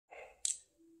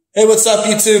Hey, what's up,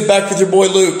 YouTube? Back with your boy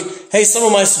Luke. Hey, some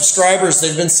of my subscribers,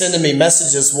 they've been sending me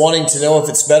messages wanting to know if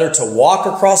it's better to walk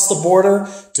across the border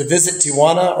to visit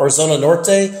Tijuana or Zona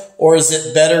Norte, or is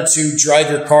it better to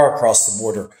drive your car across the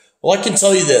border? Well, I can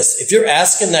tell you this. If you're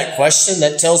asking that question,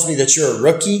 that tells me that you're a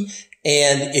rookie.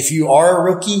 And if you are a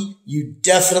rookie, you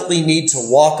definitely need to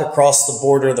walk across the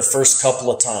border the first couple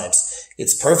of times.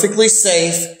 It's perfectly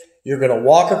safe. You're going to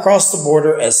walk across the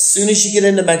border. As soon as you get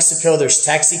into Mexico, there's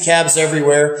taxi cabs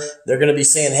everywhere. They're going to be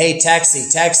saying, hey, taxi,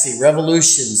 taxi,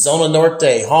 Revolution, Zona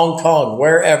Norte, Hong Kong,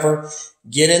 wherever.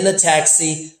 Get in the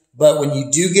taxi. But when you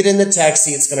do get in the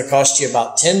taxi, it's going to cost you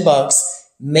about $10.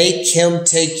 Make him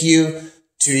take you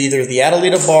to either the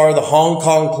Adelita Bar, the Hong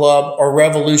Kong Club, or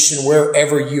Revolution,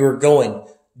 wherever you are going.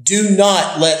 Do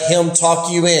not let him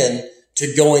talk you in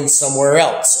to going somewhere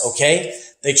else, okay?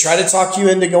 They try to talk you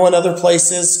into going other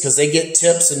places because they get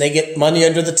tips and they get money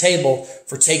under the table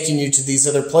for taking you to these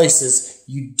other places.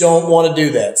 You don't want to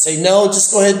do that. Say, no,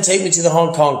 just go ahead and take me to the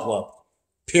Hong Kong Club,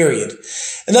 period.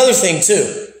 Another thing,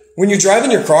 too, when you're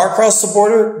driving your car across the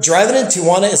border, driving in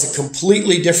Tijuana is a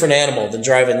completely different animal than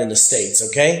driving in the States,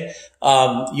 okay?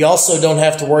 You also don't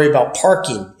have to worry about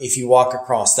parking if you walk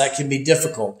across. That can be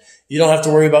difficult. You don't have to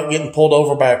worry about getting pulled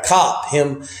over by a cop.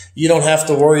 You don't have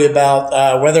to worry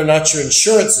about whether or not your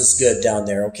insurance is good down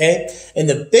there, okay? And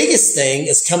the biggest thing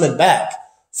is coming back.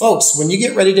 Folks, when you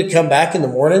get ready to come back in the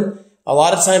morning, a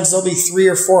lot of times there'll be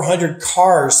 300 or 400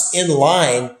 cars in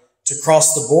line to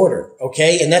cross the border,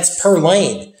 okay? And that's per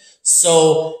lane.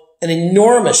 So an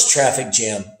enormous traffic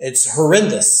jam. It's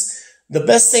horrendous. The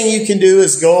best thing you can do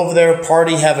is go over there,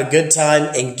 party, have a good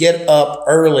time, and get up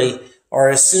early. Or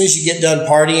as soon as you get done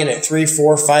partying at 3,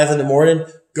 4, 5 in the morning,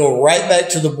 go right back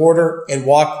to the border and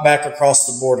walk back across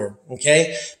the border,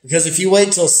 okay? Because if you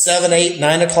wait till 7, 8,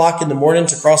 9 o'clock in the morning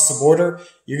to cross the border,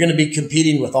 you're going to be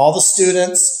competing with all the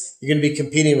students. You're going to be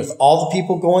competing with all the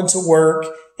people going to work,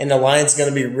 and the line's going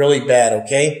to be really bad,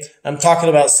 okay? I'm talking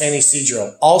about San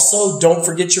Isidro. Also, don't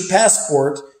forget your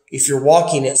passport if you're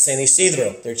walking at San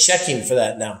Isidro. They're checking for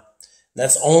that now.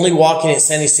 That's only walking at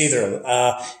San Isidro.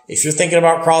 If you're thinking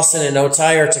about crossing in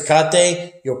Otay or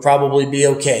Tecate, you'll probably be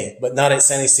okay, but not at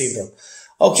San Isidro.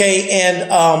 Okay,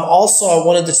 and also I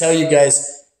wanted to tell you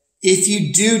guys, if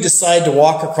you do decide to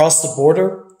walk across the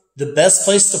border, the best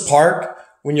place to park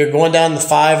when you're going down the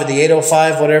 5 or the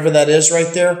 805, whatever that is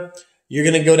right there, you're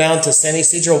going to go down to San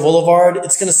Isidro Boulevard.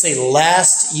 It's going to say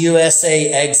last USA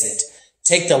exit.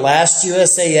 Take the last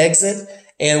USA exit.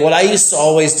 And what I used to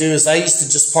always do is I used to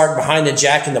just park behind the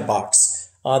Jack in the Box.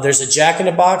 There's a Jack in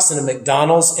the Box and a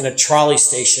McDonald's and a trolley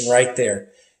station right there.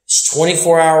 It's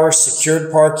 24-hour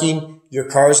secured parking. Your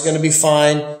car is going to be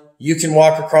fine. You can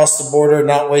walk across the border,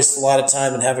 not waste a lot of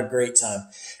time, and have a great time.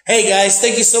 Hey guys,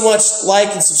 thank you so much.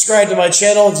 Like and subscribe to my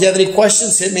channel. If you have any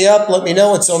questions, hit me up. Let me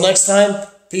know. Until next time,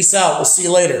 peace out. We'll see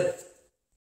you later.